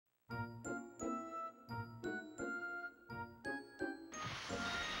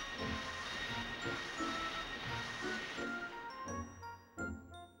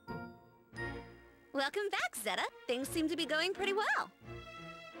Welcome back, Zeta. Things seem to be going pretty well.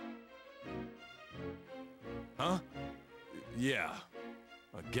 Huh? Yeah,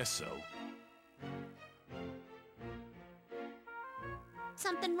 I guess so.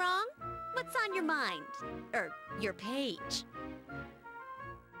 Something wrong? What's on your mind? Or your page?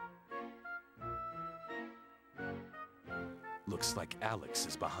 Looks like Alex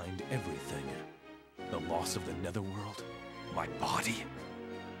is behind everything. The loss of the Netherworld, my body.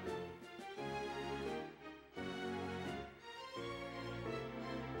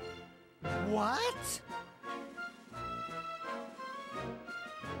 What?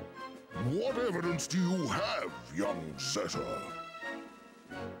 What evidence do you have, young Zeta?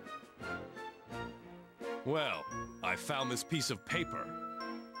 Well, I found this piece of paper.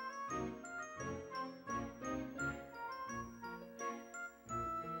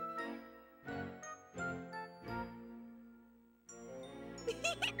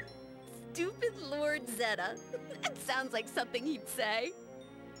 Stupid Lord Zeta. That sounds like something he'd say.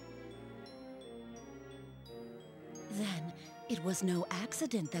 Then, it was no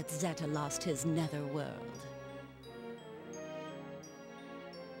accident that Zeta lost his Netherworld.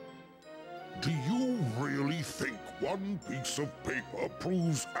 Do you really think one piece of paper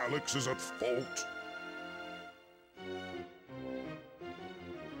proves Alex is at fault?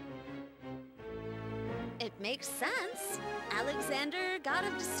 It makes sense. Alexander, god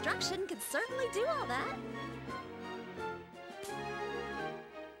of destruction, could certainly do all that.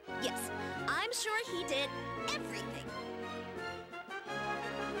 Yes, I'm sure he did everything.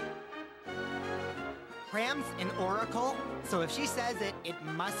 Pram's an oracle, so if she says it, it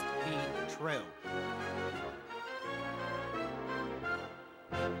must be true.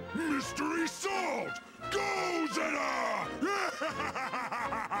 Mystery solved! Go, Zeta!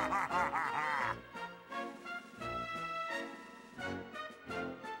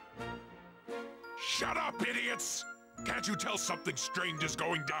 Shut up, idiots! Can't you tell something strange is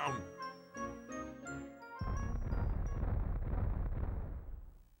going down?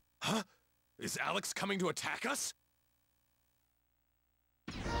 Huh? Is Alex coming to attack us?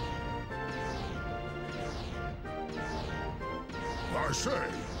 I say,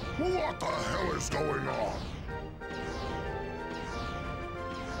 what the hell is going on?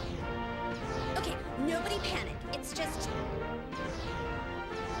 Okay, nobody panic. It's just...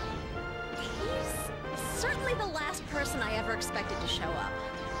 He's certainly the last person I ever expected to show up.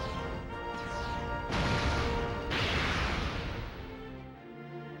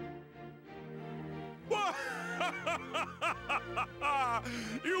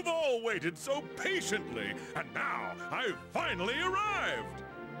 You've all waited so patiently, and now I've finally arrived!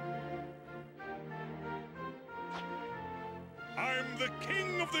 I'm the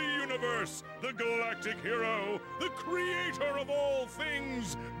king of the universe, the galactic hero, the creator of all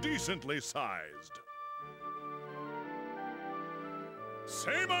things decently sized.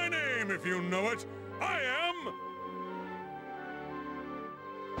 Say my name if you know it. I am...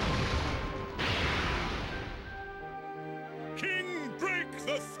 King Drake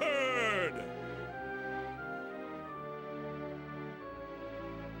the Third!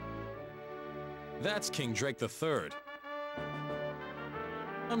 That's King Drake the Third.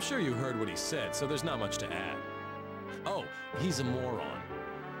 I'm sure you heard what he said, so there's not much to add. Oh, he's a moron.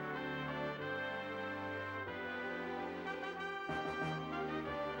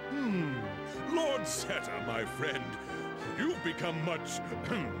 Lord Zeta, my friend, you've become much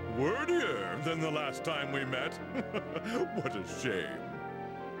wordier than the last time we met. What a shame.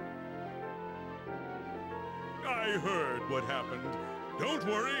 I heard what happened. Don't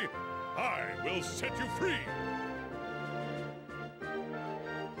worry, I will set you free.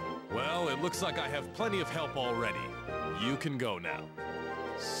 Well, it looks like I have plenty of help already. You can go now.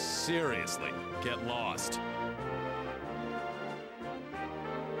 Seriously, get lost.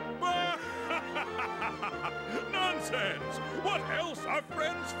 Nonsense! What else are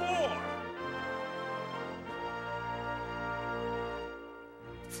friends for?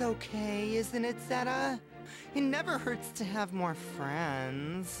 It's okay, isn't it, Zeta? It never hurts to have more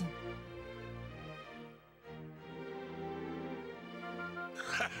friends.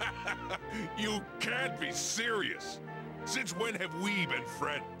 You can't be serious. Since when have we been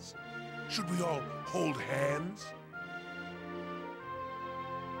friends? Should we all hold hands?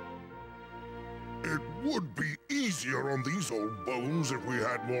 It would be easier on these old bones if we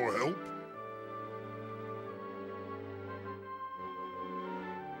had more help.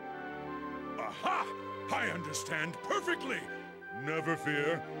 Aha! I understand perfectly. Never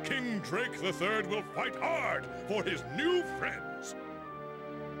fear, King Drake the Third will fight hard for his new friends.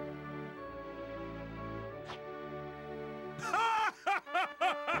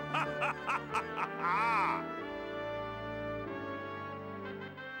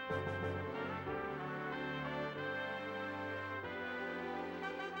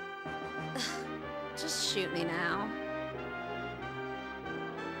 Just shoot me now.